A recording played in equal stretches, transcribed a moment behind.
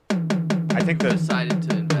I think that decided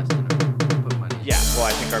to invest in it, put money. yeah. Well,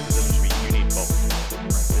 I think our position should be you need both.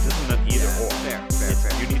 This isn't an either or.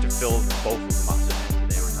 Fair. You need to fill both of them up.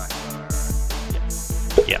 Today we're talking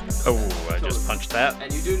about our Yeah. Oh, I just punched that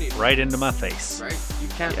and you do need right into my face. right? You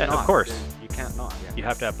can't Yeah, not. of course. You can't not. Yeah. You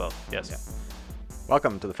have to have both. Yes. Yeah.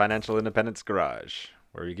 Welcome to the Financial Independence Garage,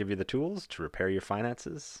 where we give you the tools to repair your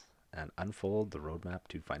finances and unfold the roadmap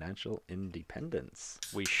to financial independence.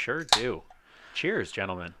 We sure do. Cheers,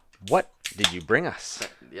 gentlemen. What did you bring us?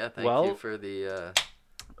 Yeah, thank Well- you for the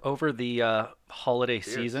Over the holiday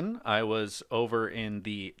Cheers. season, I was over in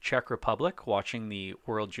the Czech Republic watching the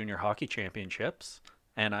World Junior Hockey Championships,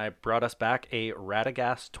 and I brought us back a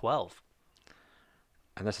Radagast 12.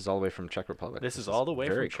 And this is all the way from Czech Republic. This is all the way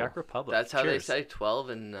from very Czech cool. Republic. that's how Cheers. they say 12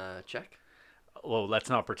 in Czech. Well, let's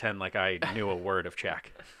not pretend like I knew a word of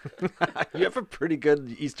Czech. You have a pretty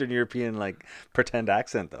good Eastern European like pretend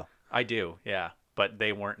accent though. I do, yeah. But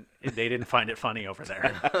they didn't find it funny over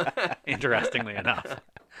there, interestingly enough.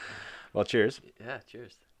 Well, cheers. Yeah,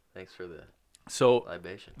 cheers. Thanks for the So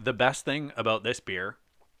libation. the best thing about this beer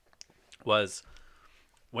was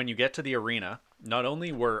when you get to the arena, not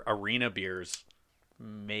only were arena beers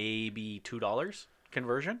maybe $2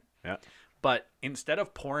 conversion, Yeah. but instead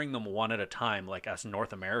of pouring them one at a time like us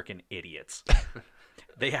North American idiots,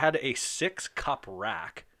 they had a 6-cup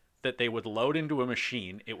rack that they would load into a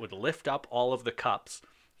machine. It would lift up all of the cups,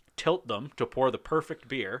 tilt them to pour the perfect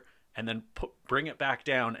beer, and then bring it back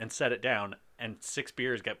down and set it down, and 6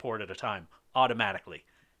 beers get poured at a time automatically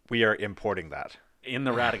We are importing that. in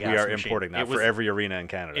the Radagast We are machine. importing that It was, for every arena in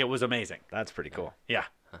Canada. It was amazing. That's pretty cool. Yeah.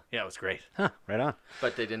 Yeah, it was great. Huh, right on.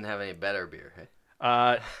 But they didn't have any better beer, hey?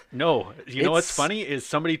 No, you know what's It's- funny is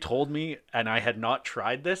somebody told me, and I had not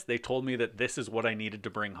tried this. They told me that this is what I needed to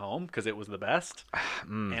bring home because it was the best,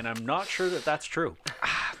 and I'm not sure that that's true.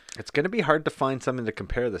 It's going to be hard to find something to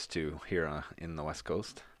compare this to here in the West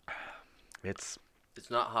Coast. It's It's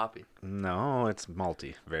not hoppy. no, it's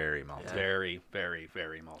malty, very malty. Yeah. Very, very,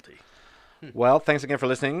 very malty. Well, thanks again for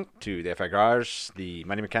listening to the FI Garage, the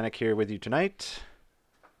Money Mechanic here with you tonight.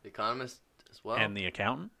 The Economist as well. And the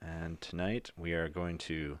accountant. And tonight we are going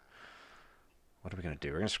to, what are we going to do?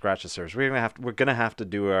 We're going to scratch the surface. We're going to have to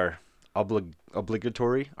do our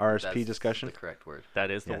obligatory RSP That's discussion. the correct word. That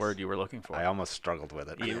is the Yes. word you were looking for. I almost struggled with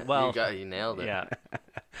it. Well, You nailed it. yeah.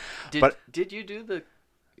 Did you do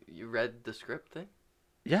you read the script thing?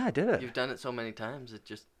 Yeah, I did it. You've done it so many times, it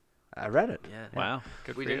just, I read it. yeah. Wow.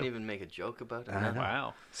 Good We for didn't you. even make a joke about it. I no. know.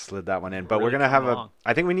 Wow. Slid that one in. But Really we're going to have come along.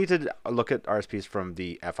 I think we need to look at RSPs from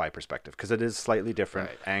the FI perspective because it is slightly different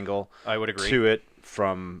Right. angle I would agree. to it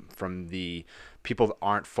from the people that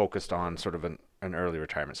aren't focused on sort of an early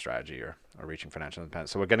retirement strategy or reaching financial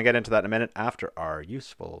independence. So we're going to get into that in a minute after our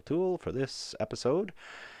useful tool for this episode.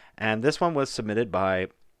 And this one was submitted by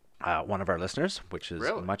one of our listeners, which is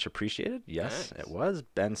Really? much appreciated. Yes, Nice. it was.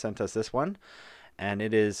 Ben sent us this one. And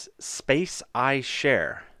it is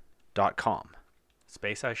spaceyshare.com.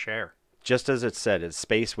 Space I share. Just as it said, it's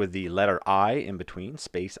space with the letter I in between,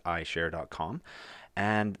 spaceyshare.com.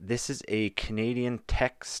 And this is a Canadian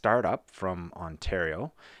tech startup from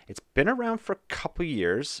Ontario. It's been around for a couple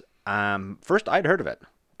years. First, I'd heard of it,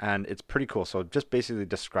 and it's pretty cool. So just basically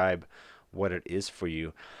describe what it is for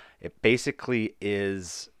you. It basically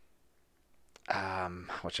is,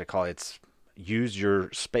 what should I call it? It's use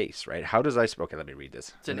your space, right? How does okay, let me read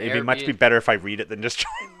this. It's an It'd much be Airbnb. better if I read it than just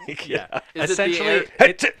try and make it up. Is it the Essentially,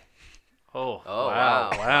 air- Oh, Oh, wow.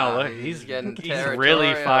 wow. Wow. Look, He's he's getting really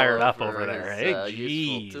territorial fired up over there. his, Hey,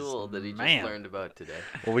 useful jeez. tool that he just man. learned about today.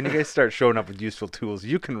 Well, when you guys start showing up with useful tools,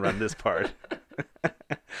 you can run this part.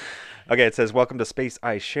 Okay, it says, welcome to Space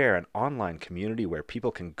I Share, an online community where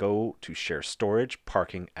people can go to share storage,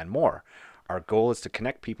 parking, and more. Our goal is to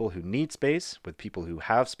connect people who need space with people who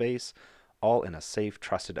have space, all in a safe,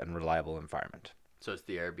 trusted, and reliable environment. So it's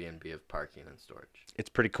the Airbnb of parking and storage. It's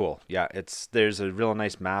pretty cool. Yeah, there's a real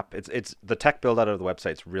nice map. It's the tech build out of the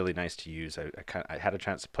website's really nice to use. I had a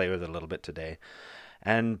chance to play with it a little bit today.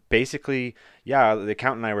 And basically, yeah, the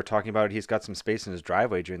accountant and I were talking about it. He's got some space in his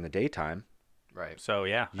driveway during the daytime. Right. So,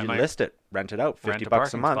 yeah. You list it, rent it out, rent $50 a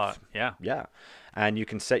parking month. spot. Yeah. Yeah. And you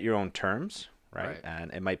can set your own terms, right? Right.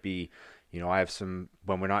 And it might be, I have some,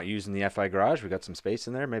 when we're not using the FI garage, we got some space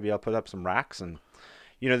in there. Maybe I'll put up some racks and,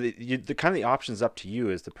 the kind of the options up to you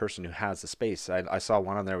as the person who has the space. I saw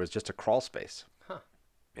one on there was just a crawl space,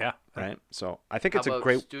 Yeah. right? So I think How it's a about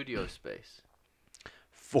great studio space?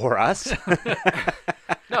 for us.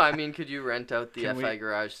 No, I mean, could you rent out the Can FI we-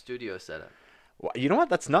 Garage studio setup? Well, you know what?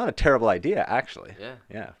 That's not a terrible idea, actually. Yeah.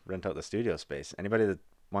 Yeah. Rent out the studio space. Anybody that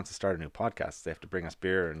wants to start a new podcast. They have to bring us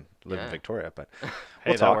beer and live in Yeah. Victoria. But Hey,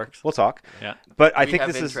 we'll that talk. works. We'll talk. Yeah. But I We think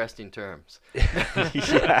have this is interesting terms.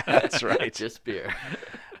 yeah, that's right. Just beer.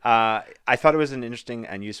 I thought it was an interesting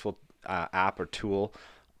and useful app or tool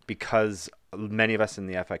because many of us in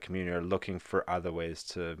the FI community are looking for other ways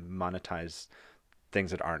to monetize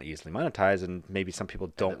things that aren't easily monetized, and maybe some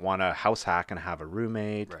people don't want to house hack and have a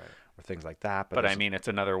roommate Right. or things like that. But I there's- mean, it's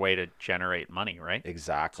another way to generate money, right? It's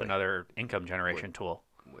exactly. another income generation tool.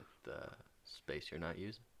 With space you're not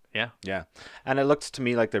using. Yeah. Yeah. And it looks to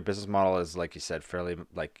me like their business model is, like you said, fairly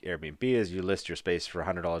like Airbnb is. You list your space for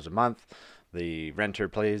 $100 a month. The renter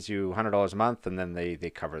pays you $100 a month, and then they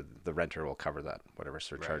cover, the renter will cover that, whatever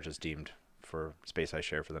surcharge is deemed for space I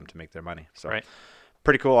share for them to make their money. So Right.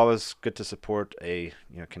 pretty cool. Always good to support a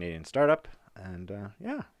Canadian startup. And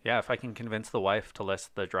yeah. Yeah. If I can convince the wife to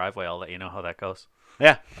list the driveway, I'll let you know how that goes.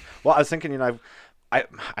 Yeah. Well, I was thinking,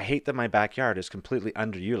 I hate that my backyard is completely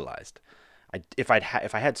underutilized. If I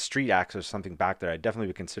had street access or something back there, I'd definitely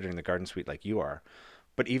be considering the garden suite like you are.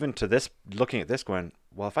 But even to this, looking at this going,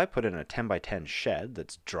 well, if I put in a 10 by 10 shed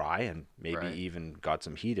that's dry and maybe Right. even got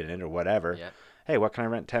some heat in it or whatever, Yeah. hey, what can I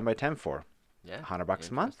rent 10 by 10 for? Yeah. $100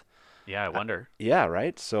 a month? Yeah. I wonder. Yeah,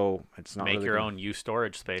 right. So it's not Make really your gonna- own U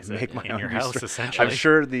storage space Make in my your own house, use- essentially.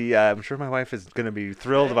 I'm sure my wife is going to be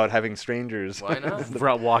thrilled Yeah. about having strangers. Why not?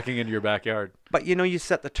 For walking into your backyard. But you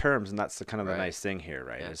set the terms, and that's the kind of the Right. nice thing here,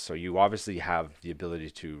 right? Yeah. Is so you obviously have the ability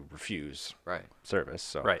to refuse Right. service.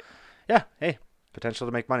 So Right. yeah, hey, potential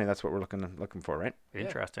to make money. That's what we're looking for, right?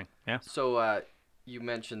 Interesting. Yeah. So you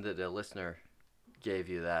mentioned that a listener gave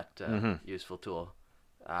you that useful tool.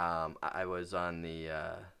 I was on the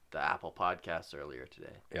Apple Podcast earlier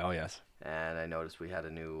today, Oh yes. and I noticed we had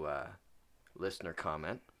a new listener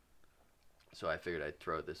comment. So I figured I'd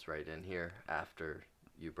throw this right in here after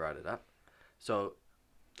you brought it up. So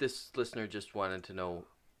this listener just wanted to know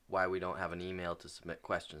why we don't have an email to submit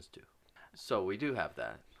questions to. So we do have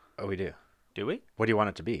that. Oh, we do. Do we? What do you want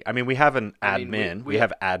it to be? I mean, we have an I mean, admin. we We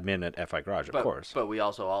have admin at FI Garage, of course. But we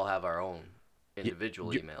also all have our own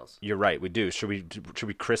individual emails. You're right. We do. Should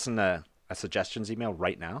we christen a suggestions email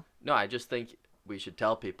right now? No, I just think we should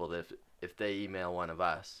tell people that if they email one of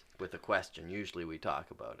us with a question, usually we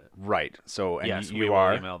talk about it. Right. So and Yes, you we will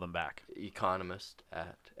are email them back. Economist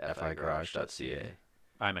at figarage.ca.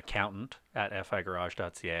 I'm accountant at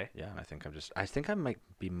figarage.ca. Yeah, and I think I might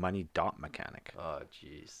be money dot mechanic. Oh,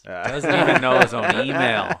 jeez. Doesn't even know his own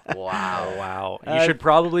email. Wow. Wow. You should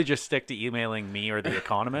probably just stick to emailing me or The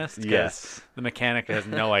Economist. 'Cause Yes. The mechanic has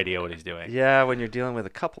no idea what he's doing. Yeah, when you're dealing with a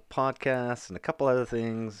couple podcasts and a couple other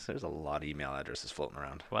things, there's a lot of email addresses floating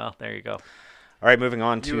around. Well, there you go. All right, moving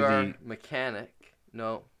on to You are mechanic.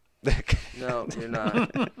 No, no, you're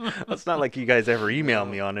not. It's not like you guys ever email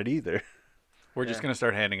me on it either. We're just Yeah. going to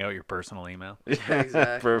start handing out your personal email.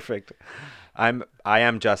 Exactly. Perfect.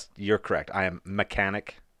 You're correct. I am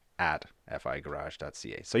mechanic at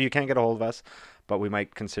figarage.ca. So you can get a hold of us, but we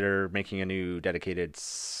might consider making a new dedicated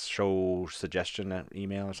show suggestion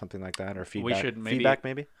email or something like that, or feedback. should maybe- feedback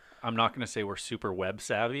maybe. I'm not going to say we're super web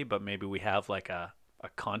savvy, but maybe we have like a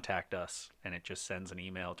contact us and it just sends an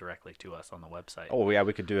email directly to us on the website. Oh yeah,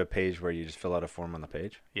 we could do a page where you just fill out a form on the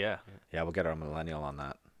page. Yeah. Yeah, we'll get our millennial on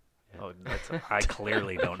that. Oh, I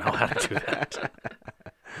clearly don't know how to do that.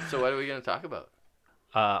 So what are we going to talk about?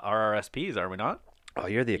 RRSPs, are we not? Oh,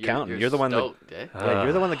 you're the accountant. You're You're the one that. stoked, eh? Yeah,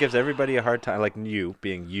 you're the one that gives everybody a hard time. Like you,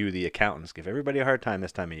 being you, the accountants, give everybody a hard time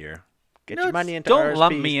this time of year. Get your money into Don't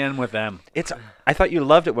lump RRSPs. me in with them. I thought you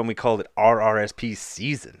loved it when we called it RRSP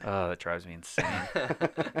season. Oh, that drives me insane.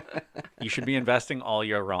 You should be investing all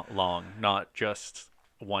year long, not just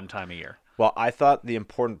one time a year. Well, I thought the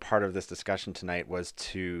important part of this discussion tonight was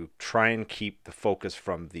to try and keep the focus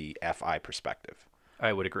from the FI perspective.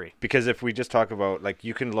 I would agree. Because if we just talk about, like,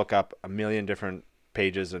 you can look up a million different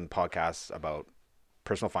pages and podcasts about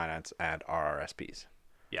personal finance and RRSPs.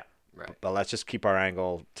 Yeah. Right. But let's just keep our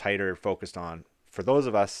angle tighter, focused on, for those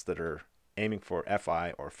of us that are aiming for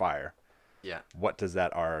FI or FIRE, Yeah. what does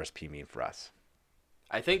that RRSP mean for us?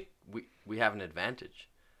 I think we have an advantage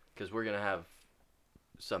because we're going to have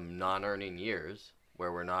some non-earning years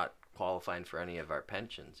where we're not qualifying for any of our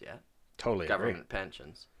pensions yet, Totally government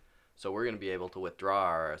pensions. So we're going to be able to withdraw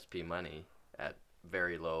our RSP money at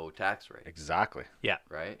very low tax rate, Exactly. Yeah.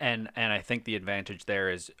 right? And I think the advantage there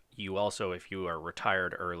is you also, if you are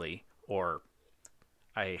retired early, or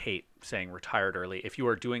I hate saying retired early, if you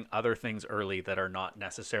are doing other things early that are not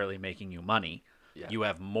necessarily making you money, Yeah. you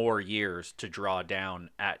have more years to draw down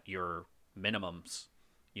at your minimums.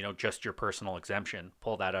 Just your personal exemption.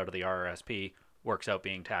 Pull that out of the RRSP. Works out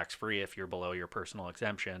being tax free if you're below your personal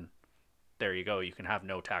exemption. There you go. You can have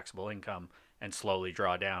no taxable income and slowly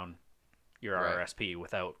draw down your Right. RRSP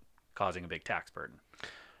without causing a big tax burden.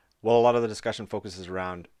 Well, a lot of the discussion focuses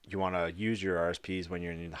around you want to use your RSPs when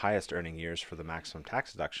you're in the highest earning years for the maximum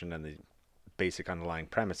tax deduction, and the basic underlying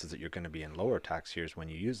premise is that you're going to be in lower tax years when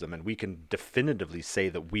you use them, and we can definitively say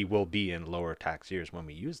that we will be in lower tax years when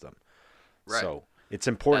we use them. Right. So it's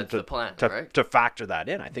important That's the plan, to, right? to factor that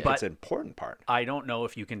in. I think But- it's an important part. I don't know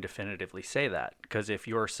if you can definitively say that, because if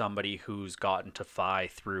you're somebody who's gotten to FI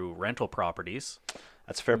through rental properties,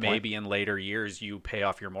 That's a fair point. maybe in later years you pay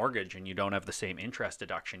off your mortgage and you don't have the same interest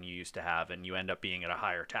deduction you used to have, and you end up being at a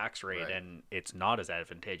higher tax rate, Right. and it's not as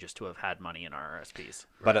advantageous to have had money in RRSPs.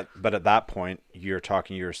 But at that point, you're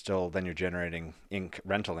generating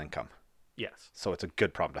rental income. Yes. So it's a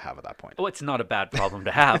good problem to have at that point. Well, it's not a bad problem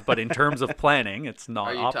to have, but in terms of planning, it's not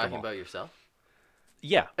Are you optimal. talking about yourself?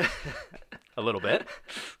 Yeah, a little bit.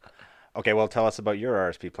 Okay, well, tell us about your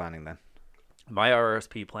RSP planning then. My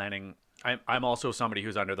RRSP planning, I'm also somebody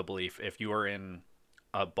who's under the belief if you are in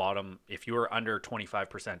if you are under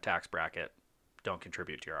 25% tax bracket, don't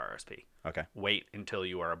contribute to your RRSP. Okay. Wait until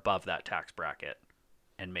you are above that tax bracket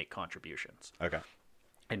and make contributions. Okay.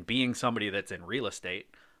 And being somebody that's in real estate,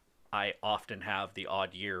 I often have the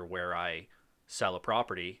odd year where I sell a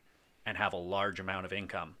property and have a large amount of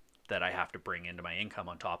income that I have to bring into my income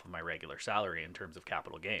on top of my regular salary in terms of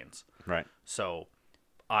capital gains. Right. So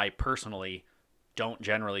I personally don't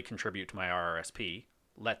generally contribute to my RRSP,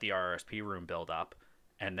 let the RRSP room build up,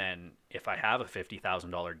 and then if I have a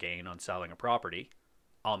 $50,000 gain on selling a property,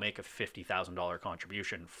 I'll make a $50,000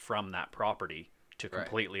 contribution from that property to Right.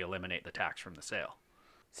 completely eliminate the tax from the sale.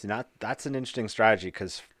 See, that's an interesting strategy,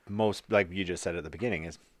 because most, like you just said at the beginning,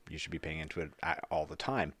 is you should be paying into it all the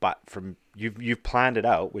time. But from you've planned it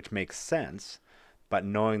out, which makes sense. But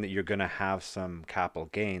knowing that you're going to have some capital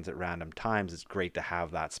gains at random times, it's great to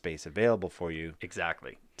have that space available for you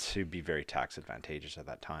Exactly. to be very tax advantageous at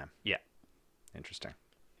that time. Yeah. Interesting.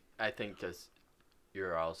 I think because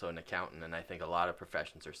you're also an accountant, and I think a lot of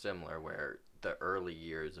professions are similar, where the early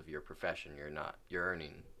years of your profession, you're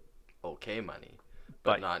earning okay money, but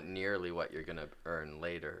But- not nearly what you're going to earn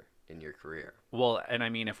later in your career. Well, and I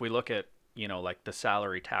mean, if we look at, like the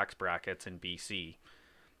salary tax brackets in BC,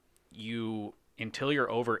 until you're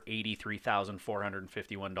over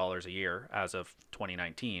 $83,451 a year as of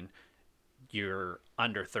 2019, you're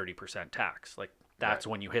under 30% tax. Like that's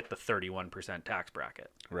Right. when you hit the 31% tax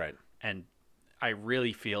bracket. Right. And I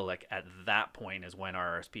really feel like at that point is when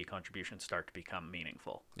RRSP contributions start to become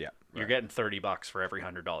meaningful. Yeah. You're Right. getting $30 for every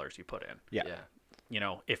 $100 you put in. Yeah.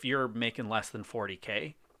 If you're making less than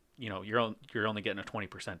 40K, you're only getting a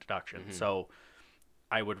 20% deduction. Mm-hmm. So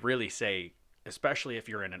I would really say, especially if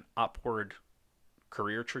you're in an upward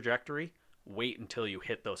career trajectory, wait until you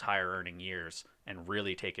hit those higher earning years and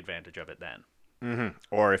really take advantage of it then.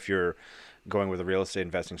 Or if you're going with a real estate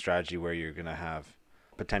investing strategy where you're going to have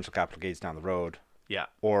potential capital gains down the road, Yeah.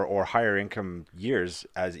 or higher income years,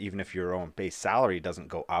 as even if your own base salary doesn't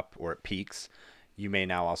go up or it peaks, you may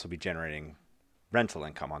now also be generating rental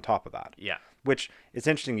income on top of that. Yeah. Which it's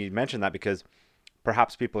interesting you mentioned that, because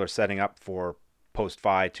perhaps people are setting up for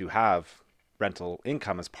post-FI to have rental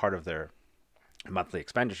income as part of their monthly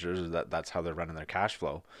expenditures. That's how they're running their cash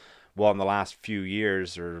flow. Well, in the last few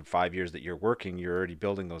years or 5 years that you're working, you're already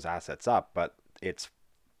building those assets up, but it's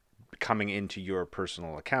coming into your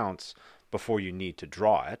personal accounts before you need to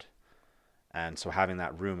draw it. And so having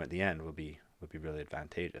that room at the end would be really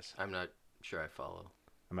advantageous. I'm not sure I follow.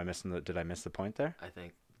 Am I did I miss the point there? I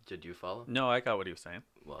think, did you follow? No, I got what he was saying.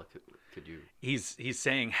 Well, could you? He's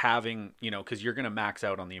saying having, because you're going to max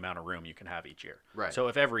out on the amount of room you can have each year. Right. So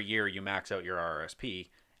if every year you max out your RRSP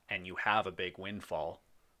and you have a big windfall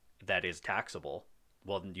that is taxable,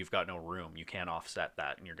 well, then you've got no room. You can't offset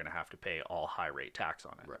that, and you're going to have to pay all high rate tax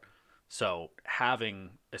on it. Right. So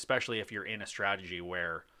having, especially if you're in a strategy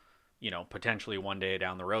where, potentially one day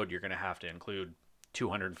down the road, you're going to have to include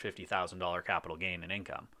 $250,000 capital gain in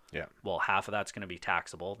income. Yeah. Well, half of that's going to be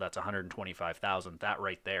taxable. That's $125,000. That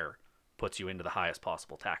right there puts you into the highest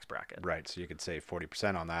possible tax bracket. Right. So you could save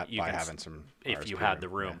 40% on that You by can having some if you RSP had the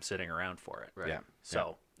room sitting around for it. Right. Yeah.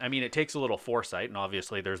 So, I mean, it takes a little foresight, and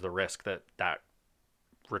obviously there's the risk that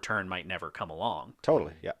return might never come along.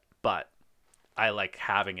 Totally. Yeah. But I like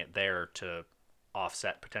having it there to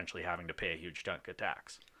offset potentially having to pay a huge chunk of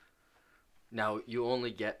tax. Now, you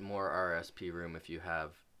only get more RSP room if you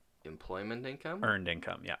have employment income? Earned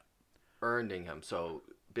income, yeah. Earned income. So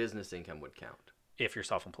business income would count. If you're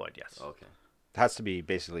self-employed, yes. Okay. It has to be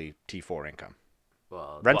basically T4 income.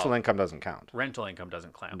 Well, Rental income doesn't count. Rental income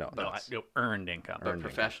doesn't count. No, that's- Earned income. but earned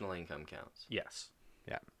professional income counts. Yes.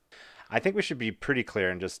 Yeah. I think we should be pretty clear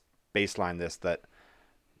and just baseline this, that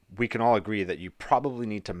we can all agree that you probably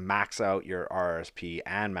need to max out your RRSP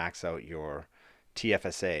and max out your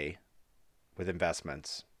TFSA with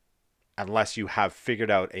investments, unless you have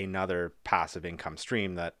figured out another passive income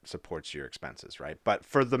stream that supports your expenses, right? But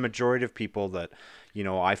for the majority of people that,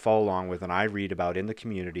 I follow along with and I read about in the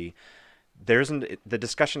community, the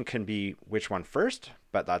discussion can be which one first,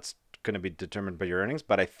 but that's going to be determined by your earnings.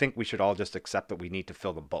 But I think we should all just accept that we need to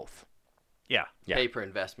fill them both. Yeah. Yeah. Paper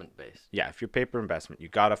investment based. Yeah, if you're paper investment, you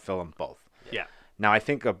got to fill them both. Yeah. Now, I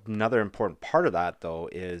think another important part of that, though,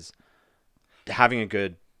 is having a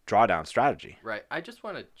good drawdown strategy. Right. I just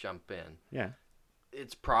want to jump in. Yeah.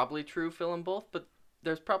 It's probably true, fill them both, but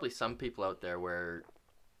there's probably some people out there where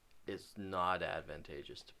it's not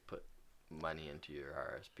advantageous to put money into your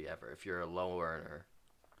RSP ever. If you're a low earner.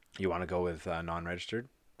 You want to go with a non-registered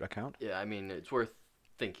account? Yeah, I mean, it's worth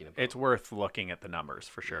thinking about. It's worth looking at the numbers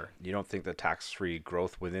for sure. You don't think the tax-free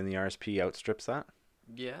growth within the RSP outstrips that?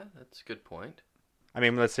 Yeah, that's a good point. I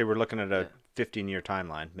mean, let's say we're looking at a 15-year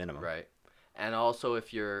timeline minimum. Right. And also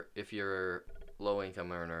if you're a low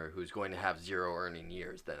income earner who's going to have 0 earning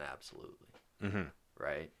years, then absolutely. Mm-hmm.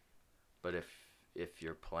 Right? But if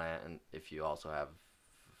you also have,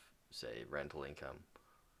 say, rental income.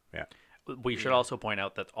 Yeah. We should also point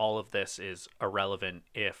out that all of this is irrelevant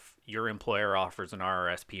if your employer offers an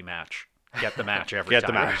RRSP match. Get the match every Get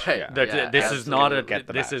time. the match. Right. Yeah. This Yeah, is not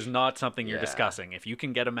absolutely. this is not something you're Yeah. discussing. If you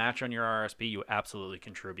can get a match on your RRSP, you absolutely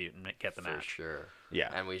contribute and get the For match. sure. Yeah.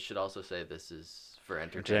 And we should also say this is for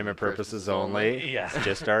Entertainment purposes only. Yeah. It's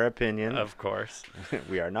just our opinion. Of course.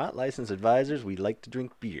 We are not licensed advisors. We like to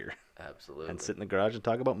drink beer Absolutely. and sit in the garage and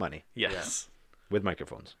talk about money Yes. with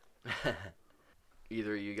microphones.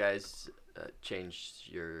 Either you guys changed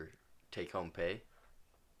your take-home pay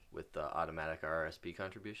with the automatic RRSP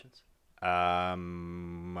contributions?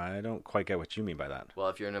 I don't quite get what you mean by that. Well,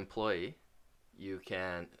 if you're an employee, you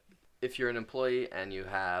can. If you're an employee and you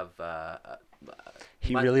have,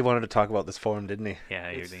 He Mon- really wanted to talk about this forum, didn't he? Yeah,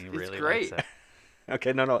 It's- he it's really great. likes it.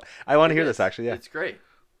 Okay, no. I want to hear It this, is. actually, yeah. It's great.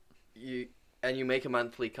 You make a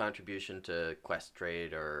monthly contribution to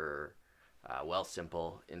Questrade or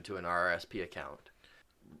Wealthsimple into an RRSP account.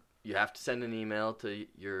 You have to send an email to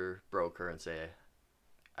your broker and say,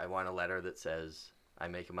 I want a letter that says I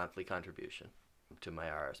make a monthly contribution to my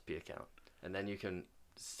RRSP account. And then you can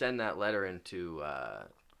send that letter into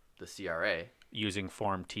the CRA. Using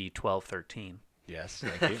Form T1213. Yes,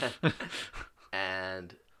 thank you.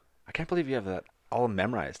 And I can't believe you have that all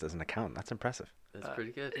memorized as an account. That's impressive. that's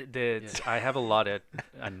pretty good. I have a lot of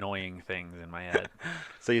annoying things in my head.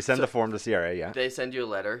 So you send the form to CRA, yeah? They send you a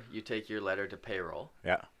letter. You take your letter to payroll.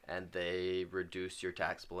 Yeah. And they reduce your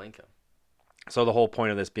taxable income. So the whole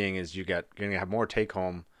point of this being is you're going to have more take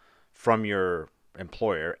home from your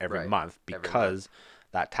employer every Right. month Every because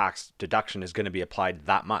that tax deduction is going to be applied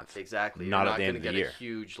that month. Exactly. Not You're at not the end going to of get the a year.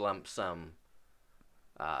 huge lump sum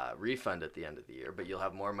refund at the end of the year, but you'll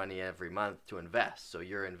have more money every month to invest. So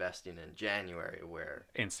you're investing in January where,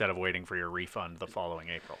 Instead of waiting for your refund the following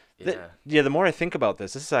April. yeah, The more I think about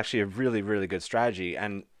this is actually a really, really good strategy.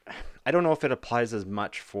 And I don't know if it applies as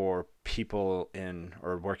much for people in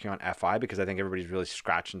or working on FI because I think everybody's really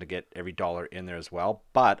scratching to get every dollar in there as well.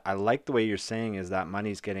 But I like the way you're saying is that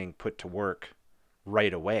money's getting put to work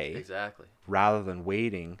right away exactly. rather than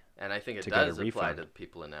waiting. And I think it to get a does apply refund. to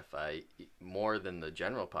people in FI more than the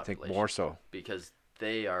general I population. think more so. because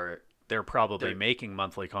they're They're probably They're- making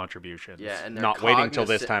monthly contributions. yeah, and they're Not waiting till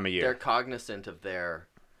this cognizant- time of year. They're cognizant of their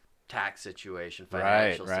tax situation, Right,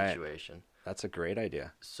 financial right. situation. That's a great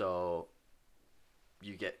idea. So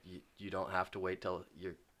you don't have to wait till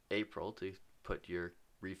your April to put your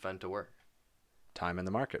refund to work. Time in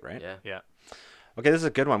the market, right? Yeah. Yeah. Okay, this is a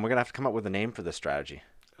good one. We're going to have to come up with a name for this strategy.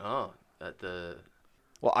 Oh, the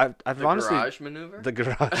Well, I've the honestly... garage maneuver. The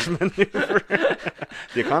garage maneuver.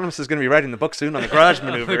 The Economist is going to be writing the book soon on the garage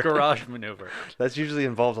maneuver. The garage maneuver. That's usually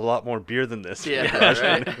involved a lot more beer than this. yeah,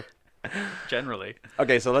 right. Generally.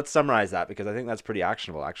 Okay, so let's summarize that because I think that's pretty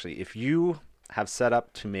actionable, actually. If you have set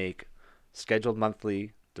up to make scheduled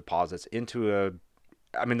monthly deposits into a...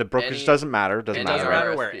 I mean, the brokerage Any- doesn't matter. Doesn't any Doesn't matter.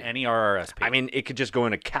 matter where. RRSP. Any RRSP. I mean, it could just go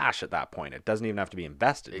into cash at that point. It doesn't even have to be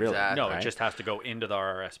invested, really. Exactly. no, right? it just has to go into the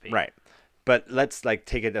RRSP. Right. But let's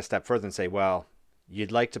take it a step further and say, well,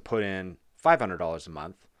 you'd like to put in $500 a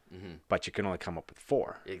month, but you can only come up with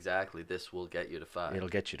 $4. Exactly. This will get you to 5. It'll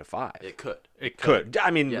get you to $5. It could. It Could.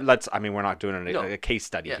 I mean, Yeah. we're not doing No. a case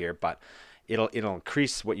study Yeah. here, but it'll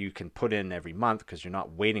increase what you can put in every month because you're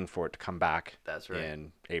not waiting for it to come back That's right.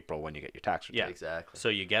 in April when you get your tax return. Yeah. Exactly. So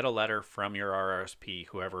you get a letter from your RRSP,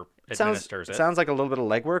 whoever Sounds administers it. sounds like a little bit of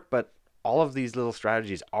legwork, but all of these little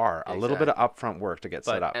strategies are a little bit of upfront work to get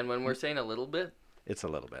set But- up. And when we're saying a little bit, It's a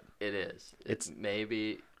little bit. It is. It's-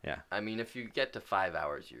 maybe. Yeah. I mean, if you get to 5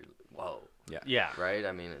 hours, you're whoa, Yeah. right?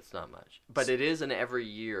 I mean, it's not much, but it is an every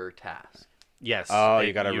year task. Yes. Oh,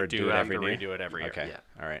 you gotta you redo do it have every to year? redo it every year. Okay. Yeah.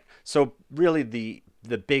 All right. So really the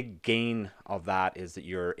big gain of that is that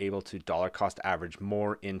you're able to dollar cost average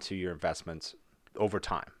more into your investments over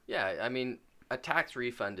time. Yeah, I mean, a tax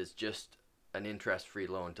refund is just an interest-free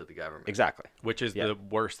loan to the government. Exactly. Which is Yeah. the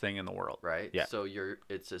worst thing in the world. Right? Yeah. So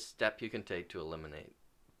it's a step you can take to eliminate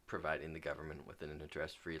providing the government with an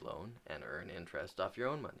interest-free loan and earn interest off your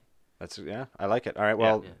own money. That's I like it. All right.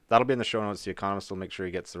 Well, Yeah. that'll be in the show notes. The Economist will make sure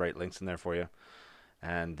he gets the right links in there for you.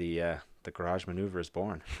 And the garage maneuver is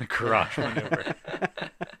born. The garage maneuver.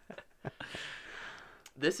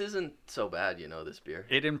 This isn't so bad, this beer.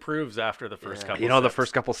 It improves after the first Yeah. couple. You know, the sips.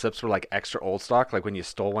 first couple sips were like extra old stock, like when you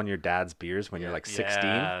stole one of your dad's beers when you're Yeah. like 16.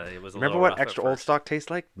 Yeah, it was a Remember little what rough at extra old first. stock tastes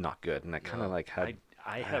like? Not good. And it kind of No. like had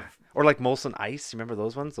I have. or like Molson Ice. You remember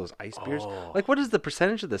those ones? Those ice beers? Oh. Like, what is the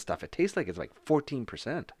percentage of this stuff? It tastes like it's like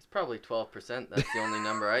 14%. It's probably 12%. That's the only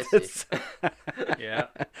number I see. It's- Yeah.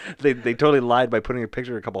 they totally lied by putting a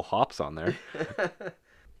picture of a couple hops on there.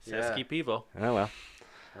 Yeah. Sesky Pivo. Oh, well.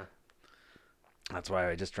 That's why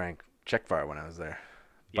I just drank Czechvar when I was there.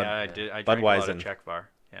 Bud- Yeah, I did. I drank a lot of Budweiser. Czechvar.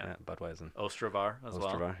 Yeah. Yeah, Budweiser. Ostravar as well.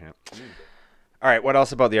 Ostravar, yeah. All right, what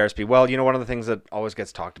else about the RSP? Well, one of the things that always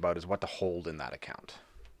gets talked about is what to hold in that account.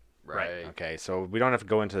 Right. Okay, so we don't have to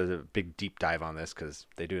go into the big deep dive on this because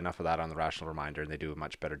they do enough of that on the Rational Reminder, and they do a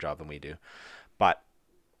much better job than we do. But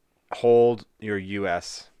hold your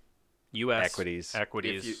U.S. U.S. Equities.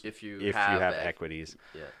 Equities. If you if have, you have equities.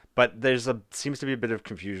 Yeah. But seems to be a bit of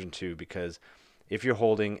confusion too, because if you're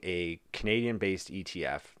holding a Canadian-based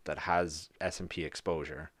ETF that has S&P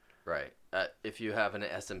exposure, Right. If you have an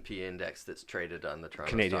S&P index that's traded on the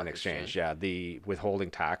Toronto Canadian Stock Exchange, yeah, the withholding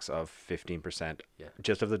tax of 15% Yeah.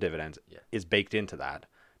 just of the dividends Yeah. is baked into that.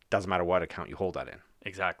 Doesn't matter what account you hold that in.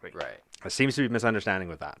 Exactly. Right. There seems to be a misunderstanding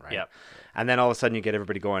with that, right? Yep. And then all of a sudden you get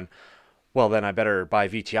everybody going, well, then I better buy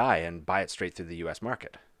VTI and buy it straight through the U.S.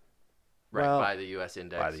 market. Right. Well, By the U.S.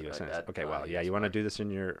 index. By the U.S. index. Okay, well, yeah, yes, you want to do this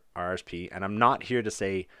in your RSP, and I'm not here to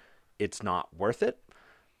say it's not worth it,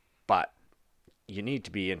 but you need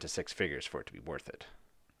to be into six figures for it to be worth it.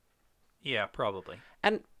 Yeah, probably.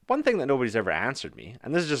 And one thing that nobody's ever answered me,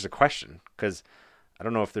 and this is just a question, because I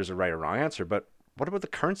don't know if there's a right or wrong answer, but what about the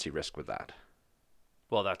currency risk with that?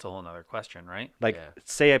 Well, that's a whole nother question, right? Like, Yeah.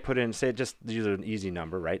 say I put in, just use an easy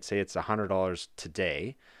number, right? Say it's $100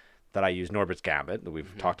 today that I use Norbert's Gambit that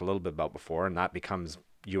we've talked a little bit about before, and that becomes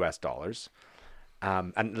US dollars.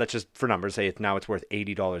 And let's just, for numbers, say it's worth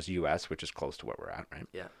 $80 US, which is close to what we're at, right?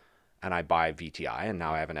 Yeah. And I buy VTI, and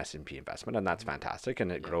now I have an S&P investment, and that's fantastic,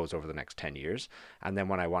 and it grows over the next 10 years. And then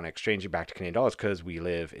when I want to exchange it back to Canadian dollars, because we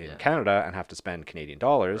live in Canada and have to spend Canadian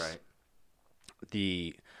dollars, Right.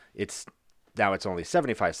 it's only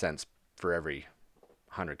 75 cents for every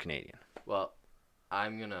 100 Canadian. Well,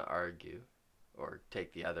 I'm going to argue or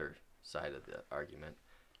take the other side of the argument.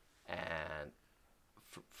 And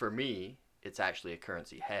for me, it's actually a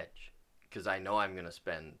currency hedge because I know I'm going to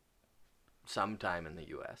spend some time in the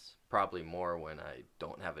U.S., probably more when I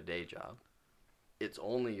don't have a day job. It's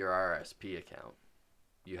only your RSP account.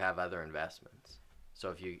 You have other investments. So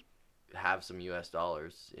if you have some U.S.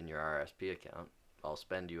 dollars in your RSP account, I'll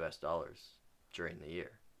spend U.S. dollars during the year.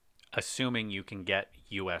 Assuming you can get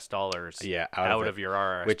U.S. dollars out of your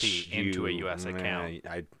RRSP which into a U.S. account.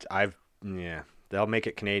 They'll make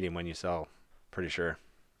it Canadian when you sell. Pretty sure.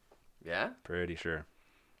 Yeah? Pretty sure.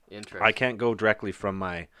 Interesting. I can't go directly from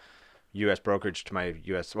my U.S. brokerage to my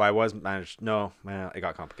U.S. Well, I was managed. No, well, it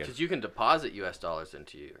got complicated. Because you can deposit U.S. dollars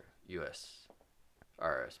into your U.S.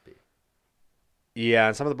 RSP. Yeah,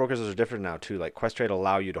 and some of the brokers are different now too. Like Questrade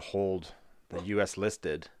allow you to hold the U.S.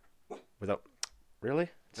 listed without. Really?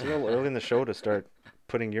 It's a little early in the show to start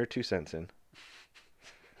putting your 2 cents in.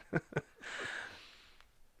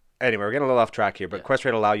 Anyway, we're getting a little off track here, but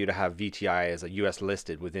Questrade allow you to have VTI as a U.S.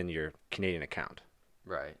 listed within your Canadian account.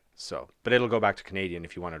 Right. So, but it'll go back to Canadian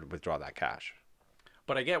if you want to withdraw that cash.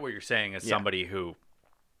 But I get what you're saying as somebody who,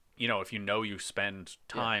 if you spend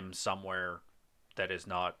time somewhere that is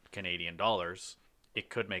not Canadian dollars, it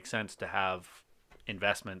could make sense to have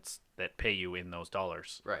investments that pay you in those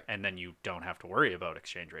dollars. Right. And then you don't have to worry about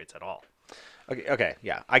exchange rates at all. Okay,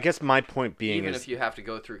 yeah. I guess my point being Even is, if you have to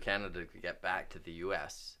go through Canada to get back to the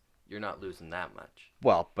U.S., you're not losing that much.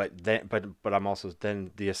 well, but I'm also,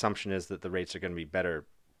 then the assumption is that the rates are going to be better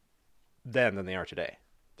then than they are today.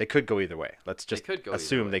 They could go either way. Let's just could go either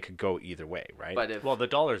assume way. they could go either way, right? But if Well, the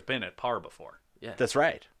dollar's been at par before, yeah, That's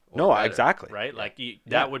right. Or No, better, exactly. right? Like Yeah.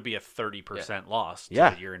 that would be a 30% loss to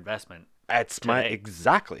Yeah. your investment. That's my Today.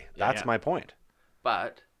 exactly. Yeah, That's yeah. my point.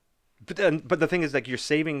 But But the thing is, like, you're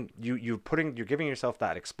saving, you're giving yourself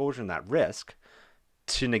that exposure and that risk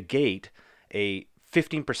to negate a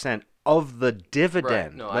 15% of the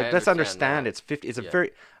dividend. No, like, I let's understand understand that. it's 50. It's a Yeah.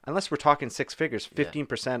 very, unless we're talking six figures,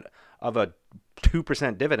 15% of a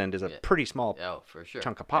 2% dividend is a pretty small oh, for sure.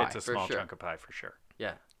 chunk of pie. It's a For small sure. chunk of pie for sure.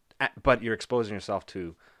 Yeah. But you're exposing yourself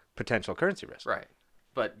to potential currency risk. Right.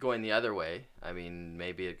 But going the other way, I mean,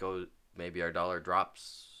 maybe our dollar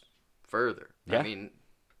drops further. Yeah. I mean,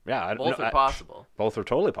 Yeah, both are possible, Both are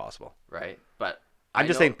totally possible. right? But I'm I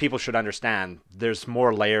just know- saying people should understand there's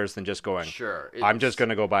more layers than just going, Sure. I'm just it's- going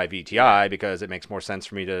to go buy VTI because it makes more sense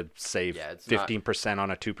for me to save Yeah, it's not- 15% on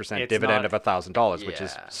a 2% It's dividend not- of $1,000, which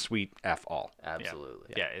is Yeah. sweet F all.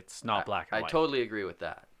 Absolutely. Yeah, it's not black and I white. totally agree with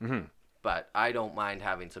that. Mhm. But I don't mind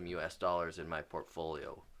having some US dollars in my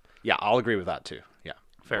portfolio Yeah, I'll agree with that too. Yeah.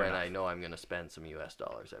 Fair when enough. I know I'm going to spend some US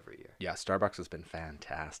dollars every year. Yeah, Starbucks has been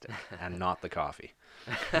fantastic and not the coffee.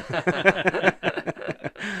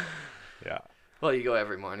 Yeah. Well, you go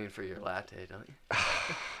every morning for your latte, don't you?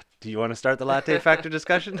 Do you want to start the latte factor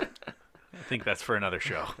discussion? I think that's for another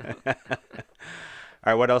show. All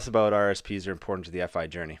right, what else about RSPs are important to the FI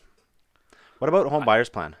journey? What about home buyer's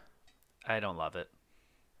plan? I don't love it.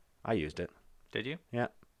 I used it. Did you? Yeah.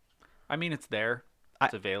 I mean, it's there.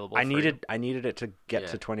 It's available. I for you. needed it to get Yeah.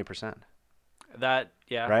 to 20%. that.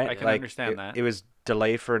 Yeah, Right? I can Like, understand it, that. It was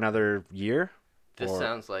delayed for another year. This or-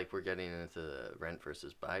 sounds like we're getting into the rent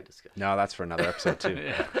versus buy discussion. No, that's for another episode too.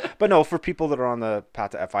 Yeah. But no, for people that are on the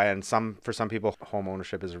path to FI, and for some people, home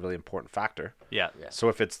ownership is a really important factor. Yeah. Yeah. So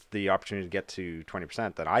if it's the opportunity to get to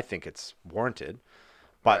 20%, then I think it's warranted.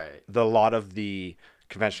 But Right. the lot of the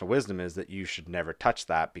conventional wisdom is that you should never touch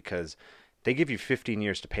that because they give you 15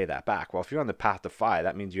 years to pay that back. Well, if you're on the path to FI,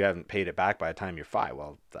 that means you haven't paid it back by the time you're FI.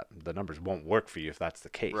 Well, the numbers won't work for you if that's the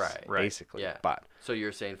case, Right. Right. basically. Yeah. But, So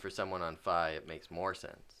you're saying for someone on FI, it makes more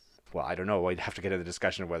sense. well, I don't know. We'd have to get into the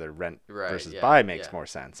discussion of whether rent Right, versus yeah, buy makes yeah. more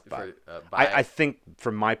sense. But For buy, I think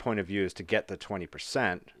from my point of view is to get the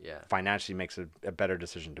 20% yeah. financially makes a better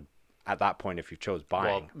decision to at that point if you chose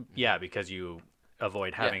buying. Well, yeah, because you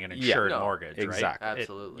avoid having an Yeah. insured No, mortgage, right? exactly.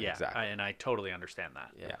 Absolutely. Yeah, Exactly. and I totally understand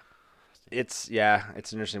that. Yeah. It's an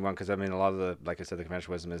interesting one because I mean a lot of the, like I said, the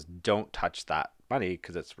conventional wisdom is don't touch that money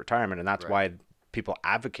because it's retirement, and that's Right. why people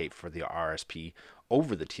advocate for the RSP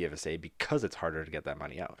over the TFSA because it's harder to get that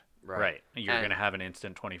money out. Right. You're And- going to have an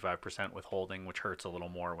instant 25% withholding, which hurts a little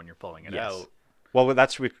more when you're pulling it Yes. out. Well,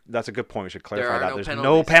 that's a good point. We should clarify are that. no There's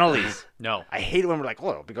no penalties. penalties. No. I hate it when we're like,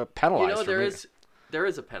 oh, we got penalized. You know, for there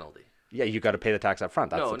is a penalty. Yeah, you got to pay the tax up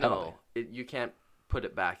front. That's no, the penalty. no. You can't put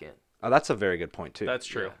it back in. Oh, that's a very good point too. That's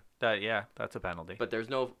true. Yeah. That's a penalty. But there's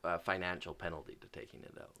no financial penalty to taking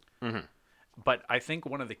it out. But I think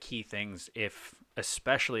one of the key things,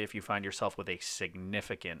 especially if you find yourself with a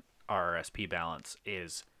significant RRSP balance,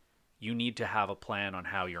 is you need to have a plan on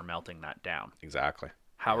how you're melting that down. Exactly.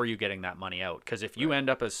 How are you getting that money out? Because if you end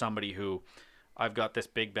up as somebody who, I've got this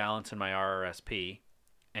big balance in my RRSP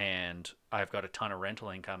and I've got a ton of rental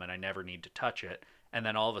income and I never need to touch it, and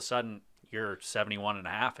then all of a sudden you're 71 and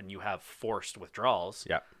a half and you have forced withdrawals,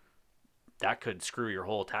 Yeah. that could screw your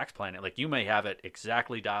whole tax plan. Like, you may have it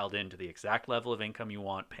exactly dialed into the exact level of income you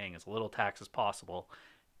want, paying as little tax as possible,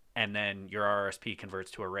 and then your RRSP converts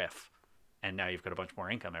to a RIF, and now you've got a bunch more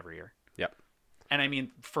income every year. Yep. And I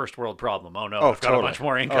mean, first world problem. Oh no, Oh, I've got totally. a bunch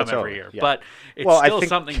more Oh, income totally. every year. Yeah. But it's Well, I still think-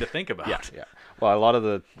 something to think about. Yeah. Well, a lot of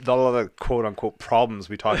the quote unquote problems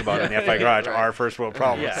we talk about in the FI garage Right. are first world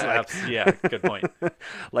problems. Yeah, Like, yeah, good point.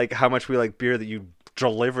 like how much we like beer that you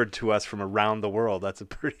delivered to us from around the world. That's a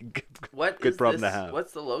pretty good. What Good is problem to this? have.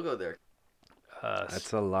 What's the logo there?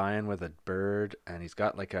 That's a lion with a bird, and he's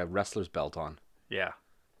got like a wrestler's belt on. Yeah,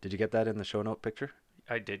 Did you get that in the show note picture?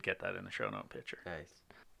 I did get that in the show note picture. Nice.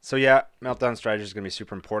 So yeah, meltdown strategy is going to be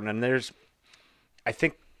super important, and I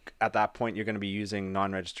think at that point you're going to be using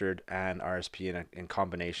non-registered and RSP in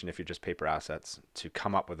combination if you're just paper assets to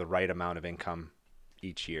come up with the right amount of income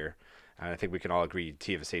each year. And I think we can all agree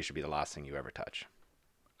TFSA should be the last thing you ever touch,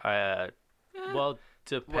 Well,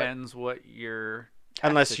 depends what your tax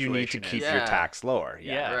unless you need to situation keep is. Yeah. your tax lower.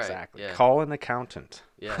 Yeah, Yeah. Right, exactly. yeah. Call an accountant.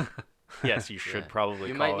 Yeah. Yes, you should Yeah. probably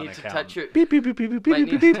You call might an need to accountant. touch your Beep beep beep beep beep might beep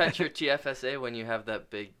need beep. to beep. touch your TFSA when you have that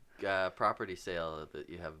big property sale that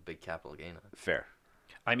you have a big capital gain on. Fair.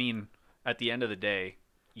 I mean, at the end of the day,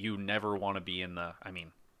 you never want to be in the. I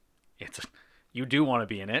mean, you do want to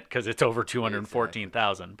be in it because it's over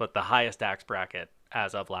 214,000. But the highest tax bracket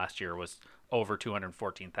as of last year was over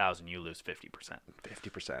 214,000. You lose 50%.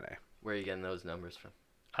 50%. Eh? Where are you getting those numbers from?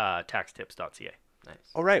 Taxtips.ca. Nice.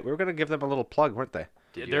 Oh right, we were going to give them a little plug, weren't they?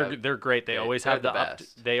 Did you They're have- they're great. They They- always they're have the the up.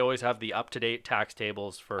 best. They always have the up-to-date tax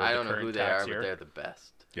tables for I the don't know current who they tax are, year. but they're the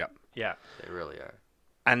best. Yep. Yeah. They really are.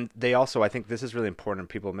 And they also, I think this is really important.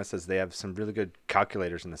 People miss this. They have some really good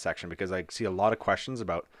calculators in the section because I see a lot of questions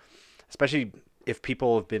about, especially if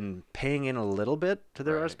people have been paying in a little bit to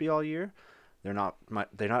their Right. RSP all year, they're not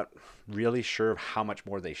really sure of how much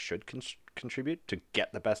more they should contribute to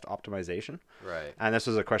get the best optimization. Right. And this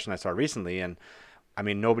was a question I saw recently, and I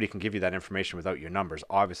mean, nobody can give you that information without your numbers,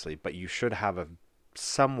 obviously, but you should have a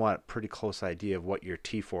somewhat pretty close idea of what your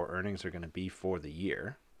T4 earnings are going to be for the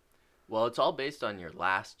year. Well, it's all based on your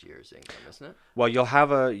last year's income, isn't it? Well, you'll have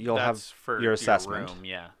That's for your assessment. room,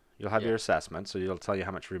 yeah. You'll have Yeah. your assessment, so it'll tell you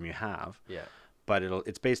how much room you have, Yeah. but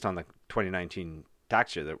it's based on the 2019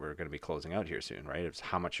 tax year that we're going to be closing out here soon, right? It's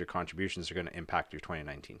how much your contributions are going to impact your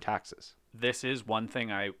 2019 taxes. This is one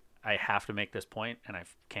thing I have to make this point, and I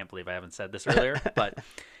can't believe I haven't said this earlier, but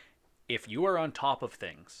if you are on top of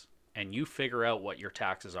things and you figure out what your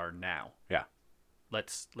taxes are now, Yeah.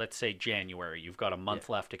 let's say January, you've got a month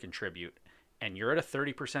left to contribute, and you're at a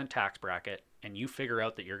 30% tax bracket, and you figure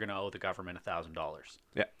out that you're going to owe the government $1,000.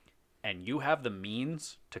 Yeah. And you have the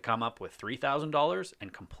means to come up with $3,000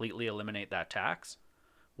 and completely eliminate that tax,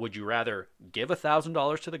 would you rather give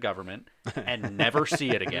 $1,000 to the government and never see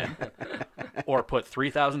it again, or put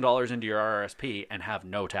 $3,000 into your RRSP and have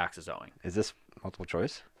no taxes owing? Is this multiple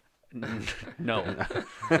choice? No.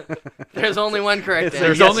 There's only one correct answer.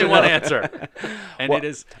 There's Yes only or one no? answer. And Well, it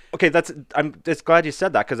is Okay, I'm just glad you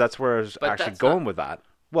said that because that's where I was But actually that's going not- with that.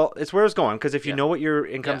 Well, it's where I was going because if you Yeah. know what your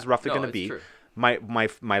income's Yeah. roughly No, going to it's be, true.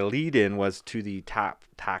 my lead in was to the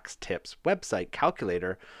tax tips website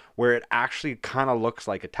calculator where it actually kind of looks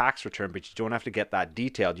like a tax return, but you don't have to get that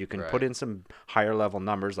detailed. You can put Right. in some higher level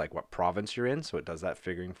numbers like what province you're in, so it does that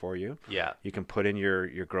figuring for you. yeah. You can put in your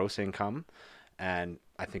gross income, and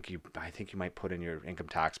I think you might put in your income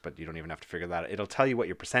tax, but you don't even have to figure that out. It'll tell you what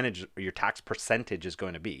your percentage or your tax percentage is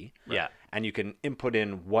going to be. Yeah. And you can input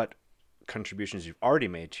in what contributions you've already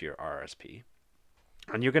made to your RSP.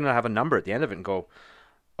 And you're going to have a number at the end of it and go,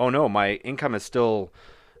 oh no, my income is still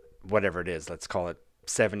whatever it is. Let's call it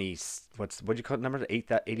 70. What'd you call it number?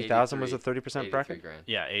 80,000 was the 30% 83 bracket? grand.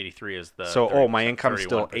 Yeah, 83 is the So, 30%, my income's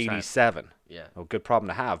still 31%. 87. Yeah. Oh, good problem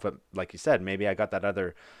to have. But like you said, maybe I got that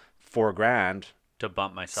other $4,000 to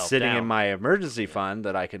bump myself sitting down. in my emergency fund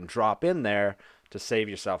that I can drop in there to save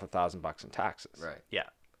yourself $1,000 in taxes. Right. Yeah.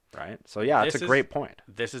 Right. So yeah, it's This a is- great point.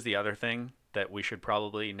 This is the other thing that we should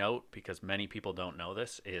probably note, because many people don't know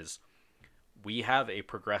this, is we have a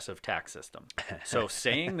progressive tax system. So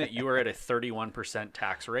saying that you are at a 31%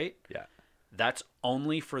 tax rate, Yeah. that's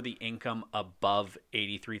only for the income above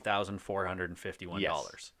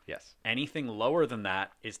 $83,451. Yes. Anything lower than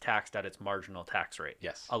that is taxed at its marginal tax rate.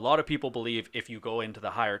 Yes. A lot of people believe if you go into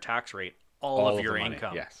the higher tax rate, all All of of your the money,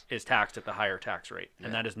 income yes. is taxed at the higher tax rate.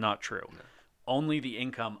 And that is not true. Only the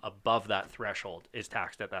income above that threshold is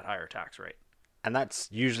taxed at that higher tax rate. And that's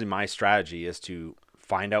usually my strategy is to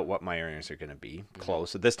find out what my earnings are going to be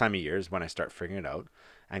close. So this time of year is when I start figuring it out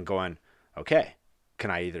and going, okay, can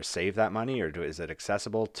I either save that money or is it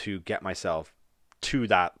accessible to get myself to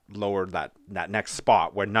that lower, that next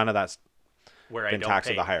spot where none of that's Where I Been don't taxed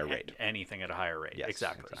at pay the higher rate. anything at a higher rate. Yes,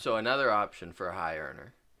 exactly. So another option for a high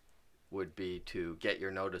earner would be to get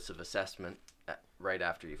your notice of assessment right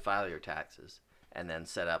after you file your taxes, and then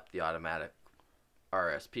set up the automatic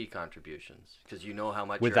RSP contributions because you know how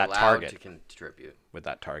much With you're that allowed target. to contribute. with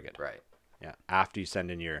that target. Right. Yeah. After you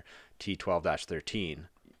send in your T12-13.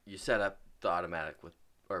 You set up the automatic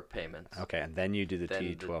or payments. Okay. And then you do the Then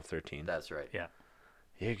the- T12-13. That's right. Yeah.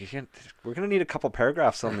 Yeah, we're going to need a couple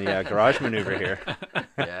paragraphs on the garage maneuver here.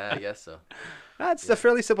 Yeah, I guess so. That's a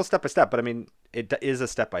fairly simple step-by-step, but I mean, it is a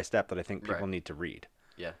step-by-step that I think people Right. need to read.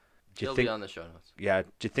 Yeah. Do you It'll think- be on the show notes. Yeah. Do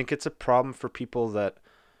you think it's a problem for people that,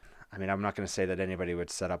 I mean, I'm not going to say that anybody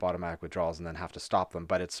would set up automatic withdrawals and then have to stop them,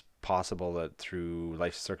 but it's possible that through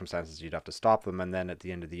life circumstances, you'd have to stop them. And then at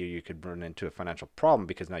the end of the year, you could run into a financial problem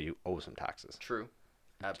because now you owe some taxes. True.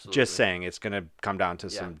 Absolutely. Just saying, it's going to come down to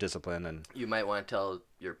Yeah. some discipline and You might want to tell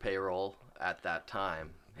your payroll at that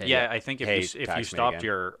time. Hey, Yeah, I think if Hey, you tax me stopped again.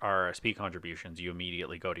 your RSP contributions, you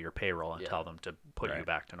immediately go to your payroll and Yeah. tell them to put you Right.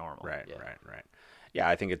 back to normal. Right. Yeah. Yeah,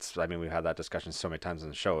 I think it's, I mean, we've had that discussion so many times on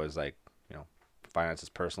the show is like, you know, finance is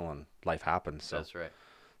personal and life happens. So That's right.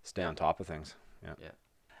 stay on top of things. Yeah. Yeah.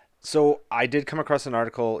 So I did come across an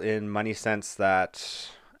article in Money Sense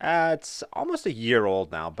that it's almost a year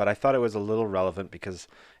old now, but I thought it was a little relevant because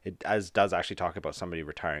it does actually talk about somebody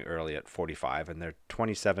retiring early at 45 and they're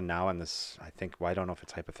 27 now. And this, I think, well, I don't know if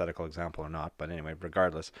it's a hypothetical example or not, but anyway,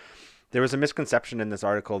 regardless, there was a misconception in this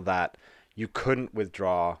article that you couldn't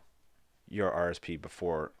withdraw your RSP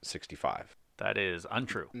before 65. That is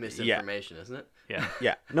untrue. Misinformation, isn't it? Yeah.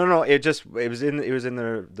 Yeah. No. It was in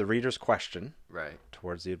the reader's question Right.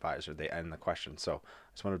 towards the advisor. They end the question. So I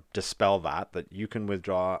just want to dispel that you can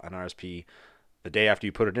withdraw an RSP the day after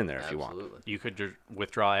you put it in there if you want. Absolutely. You could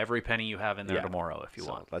withdraw every penny you have in there Yeah. tomorrow if you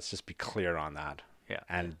So want. let's just be clear on that. Yeah.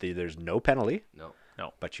 And there's no penalty, No.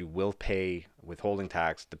 but you will pay withholding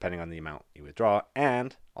tax depending on the amount you withdraw.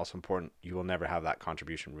 And also important, you will never have that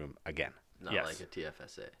contribution room again. Not Yes. like a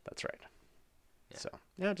TFSA. That's right. Yeah. So,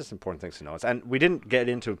 yeah, just important things to know. And we didn't get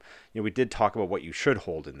into, we did talk about what you should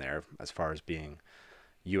hold in there as far as being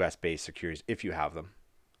U.S.-based securities, if you have them,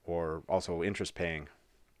 or also interest-paying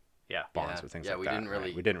Yeah. bonds or things like we that. didn't really.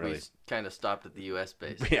 Right? We didn't really. kind of stopped at the U.S.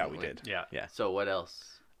 base. Yeah, didn't we did. Yeah. Yeah. So what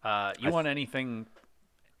else? You want anything?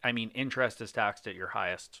 I mean, interest is taxed at your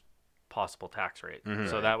highest possible tax rate. Mm-hmm.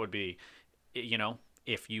 So that would be,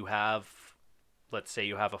 if you have, let's say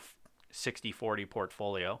you have a 60-40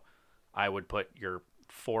 portfolio, I would put your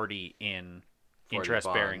 40 in 40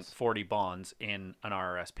 interest-bearing, bonds. 40 bonds in an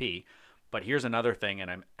RRSP. But here's another thing, and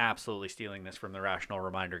I'm absolutely stealing this from the Rational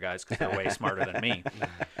Reminder guys because they're way smarter than me.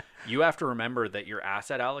 You have to remember that your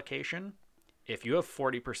asset allocation, if you have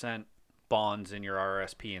 40% bonds in your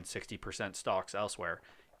RRSP and 60% stocks elsewhere,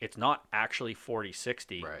 it's not actually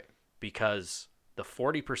 40-60 Right. because the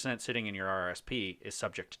 40% sitting in your RRSP is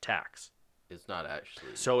subject to tax. It's not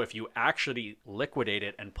actually. So if you actually liquidate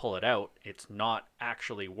it and pull it out, it's not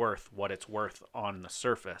actually worth what it's worth on the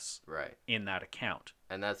surface Right. in that account.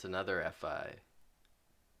 And that's another FI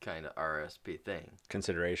kind of RSP thing.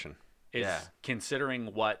 Consideration. Is Yeah.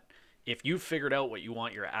 considering if you've figured out what you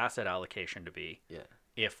want your asset allocation to be, Yeah.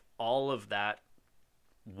 if all of that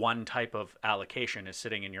one type of allocation is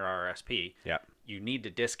sitting in your RRSP, Yeah. you need to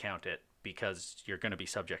discount it because you're going to be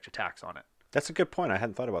subject to tax on it. That's a good point. I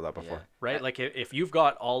hadn't thought about that before. Yeah. Right? Like if you've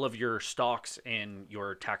got all of your stocks in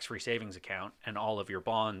your tax-free savings account and all of your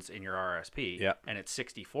bonds in your RRSP, Yeah. and it's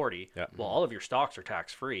 60-40, Yeah. well, all of your stocks are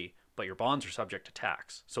tax-free, but your bonds are subject to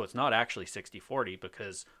tax. So it's not actually 60-40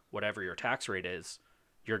 because whatever your tax rate is,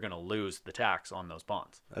 you're going to lose the tax on those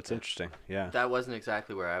bonds. That's interesting. Yeah. That wasn't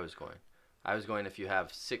exactly where I was going. I was going if you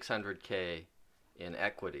have $600K in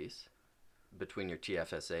equities between your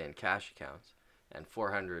TFSA and cash accounts and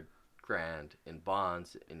 $400,000 in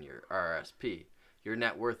bonds in your RRSP, your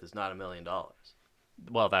net worth is not $1 million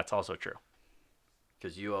Well, that's also true.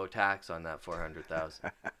 because you owe tax on that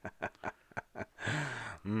 $400,000.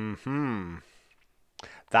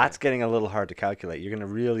 That's getting a little hard to calculate. You're going to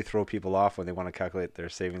really throw people off when they want to calculate their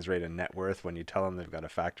savings rate and net worth when you tell them they've got to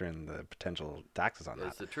factor in the potential taxes on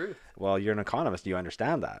It's that. the truth. Well, you're an economist. You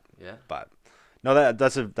understand that. Yeah. But no,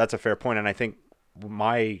 that's a fair point. And I think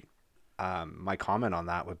my comment on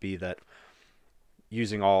that would be that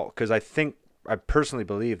using because I personally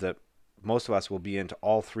believe that most of us will be into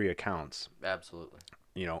all three accounts, Absolutely.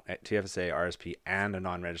 at TFSA, RSP, and a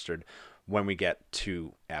non-registered when we get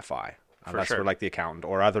to FI. Unless sure. we're like the accountant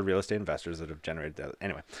or other real estate investors that have generated that.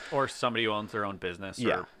 Anyway. Or somebody who owns their own business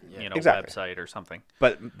Yeah. or Exactly. website or something.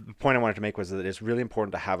 But the point I wanted to make was that it's really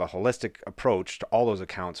important to have a holistic approach to all those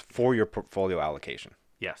accounts for your portfolio allocation.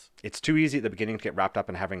 Yes. It's too easy at the beginning to get wrapped up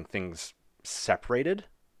in having things separated,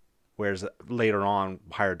 whereas later on,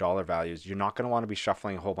 higher dollar values, you're not going to want to be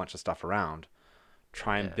shuffling a whole bunch of stuff around.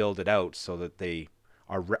 Try and build it out so that they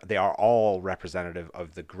are all representative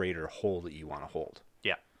of the greater whole that you want to hold.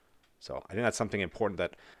 Yeah. So I think that's something important,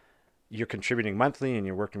 that you're contributing monthly and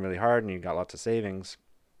you're working really hard and you've got lots of savings.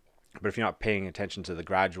 But if you're not paying attention to the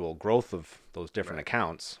gradual growth of those different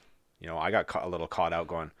accounts, I got a little caught out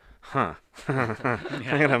going, I'm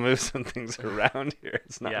going to move some things around here.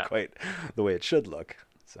 It's not quite the way it should look.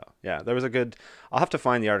 So, yeah, there was I'll have to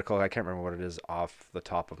find the article. I can't remember what it is off the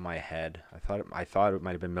top of my head. I thought it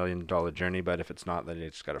might have been $1 Million Journey, but if it's not, then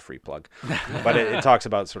it's got a free plug. But it talks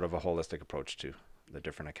about sort of a holistic approach to the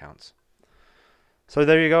different accounts. So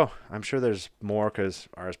there you go. I'm sure there's more because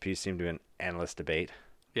RSPs seem to be an endless debate.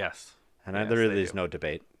 Yes. And Yes, there really they is do. no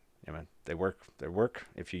debate. They work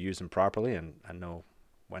if you use them properly and know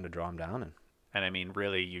when to draw them down. And I mean,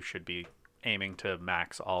 really, you should be aiming to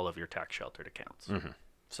max all of your tax sheltered accounts. Mm-hmm.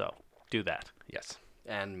 So do that. Yes.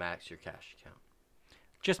 And max your cash account.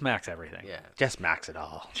 Just max everything. Yeah. Just max it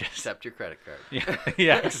all. Except your credit card.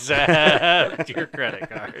 Yeah, except your credit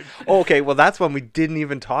card. Okay, well, that's one we didn't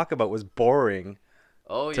even talk about was borrowing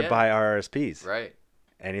Oh, to yeah. buy RRSPs. Right.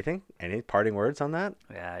 Anything? Any parting words on that?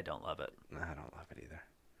 Yeah, I don't love it. I don't love it either.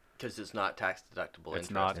 Because it's not tax deductible It's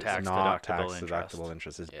interest. not It's tax not deductible tax interest. deductible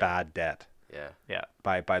interest. It's Yeah. bad debt. Yeah. Yeah,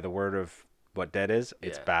 By the word of what debt is,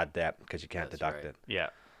 it's Yeah. bad debt because you can't That's deduct right. it. yeah,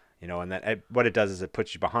 And then what it does is it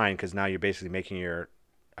puts you behind because now you're basically making your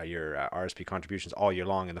RSP contributions all year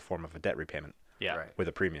long in the form of a debt repayment Yeah. Right. with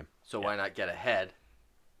a premium. So why not get ahead?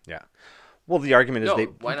 Yeah. Well, the argument is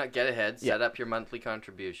Why not get ahead, Yeah. set up your monthly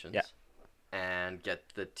contributions, Yeah. and get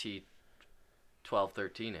the T12,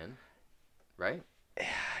 13 in, right?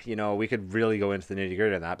 we could really go into the nitty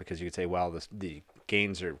gritty on that, because you could say, well, the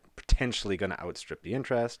gains are potentially going to outstrip the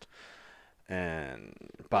interest,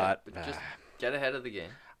 but Just get ahead of the game,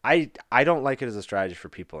 I don't like it as a strategy for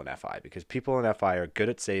people in FI, because people in FI are good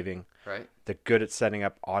at saving. right? They're good at setting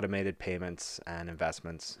up automated payments and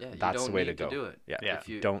investments. Yeah, you That's don't the way need to go. do it. Yeah, Yeah. If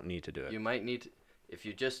you don't need to do it. You might need to,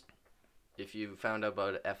 if you found out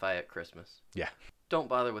about FI at Christmas. Yeah. Don't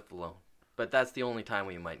bother with the loan. But that's the only time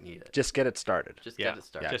when you might need it. Just get it started. Just Yeah. get it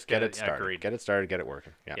started. Yeah, Just get get it it started. agreed. Get it started. Get it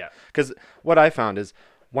working. Yeah. Yeah. Because what I found is,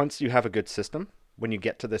 once you have a good system, when you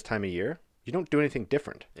get to this time of year, you don't do anything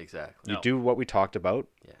different. Exactly. No. You do what we talked about.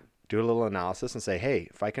 Yeah. Do a little analysis and say, hey,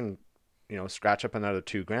 if I can, scratch up another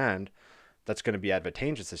 $2,000, that's going to be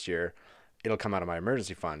advantageous this year. It'll come out of my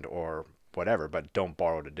emergency fund or whatever, but don't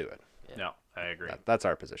borrow to do it. Yeah. No, I agree. That's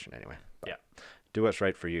our position anyway. But Yeah. do what's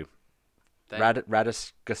right for you. Thank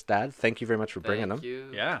Radis Gustad, thank you very much for bringing them. you,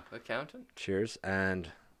 Yeah. accountant. Cheers.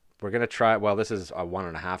 And we're going to try, well, this is a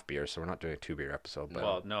 1.5 beer, so we're not doing a 2 beer episode. But...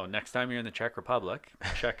 Well, no, next time you're in the Czech Republic,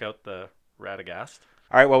 check out the Radagast.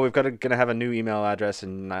 All right, well, going to have a new email address,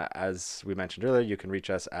 and as we mentioned earlier, you can reach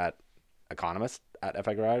us at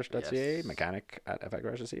economist@figarage.ca, Yes.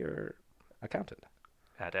 mechanic@figarage.ca, or accountant.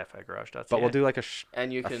 At figarage.ca. But we'll do like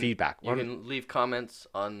And you a can feedback. You can leave comments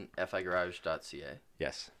on figarage.ca.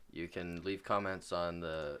 Yes. You can leave comments on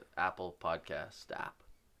the Apple Podcast app.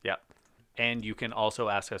 Yeah. And you can also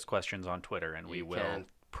ask us questions on Twitter, and we You will can-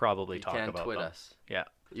 probably You talk can about tweet them. us. Yeah.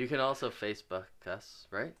 You can also Facebook us,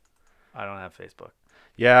 right? I don't have Facebook.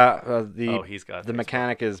 Yeah, Oh, he's got the Facebook.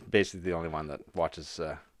 mechanic is basically the only one that watches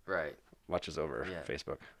Right. over Yeah.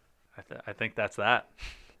 Facebook. I think that's that.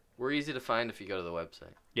 We're easy to find if you go to the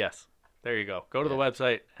website. Yes. There you go. Go to the Yeah.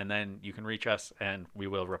 website, and then you can reach us, and we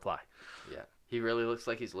will reply. Yeah. He really looks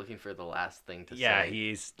like he's looking for the last thing to Yeah, say.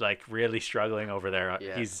 he's like really struggling over there.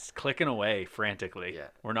 Yeah. He's clicking away frantically. Yeah.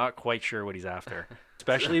 We're not quite sure what he's after.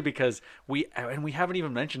 Especially because we haven't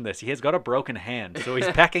even mentioned this. He has got a broken hand, so he's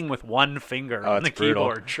pecking with one finger on it's the brutal.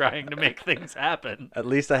 keyboard trying to make things happen. At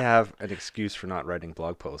least I have an excuse for not writing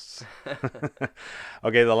blog posts.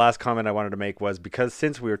 Okay, the last comment I wanted to make was, because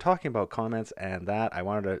since we were talking about comments and that, I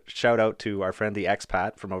wanted to shout out to our friend the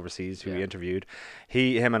expat from overseas who we Yeah. interviewed.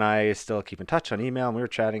 Him and I still keep in touch on email, and we were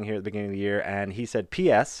chatting here at the beginning of the year, and he said,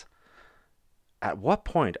 P.S., at what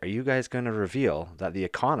point are you guys going to reveal that The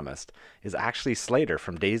Economist is actually Slater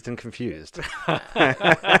from Dazed and Confused?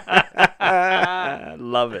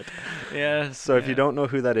 Love it. Yeah. So if you don't know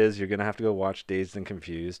who that is, you're going to have to go watch Dazed and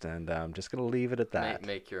Confused, and I'm just going to leave it at that.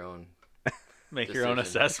 Make your own Make your own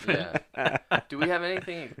decision. assessment. Yeah. Do we have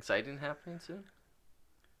anything exciting happening soon?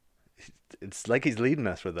 It's like he's leading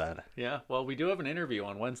us with that. Yeah. Well, we do have an interview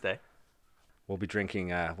on Wednesday. We'll be drinking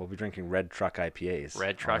Red Truck IPAs. Red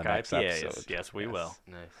on Truck the next IPAs. episode. Yes, we will.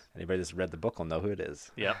 Nice. Anybody that's read the book will know who it is.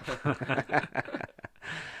 Yep.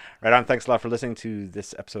 Right on. Thanks a lot for listening to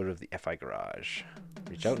this episode of the FI Garage.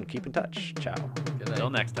 Reach out and keep in touch. Ciao. Good night. Until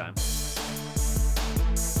next time.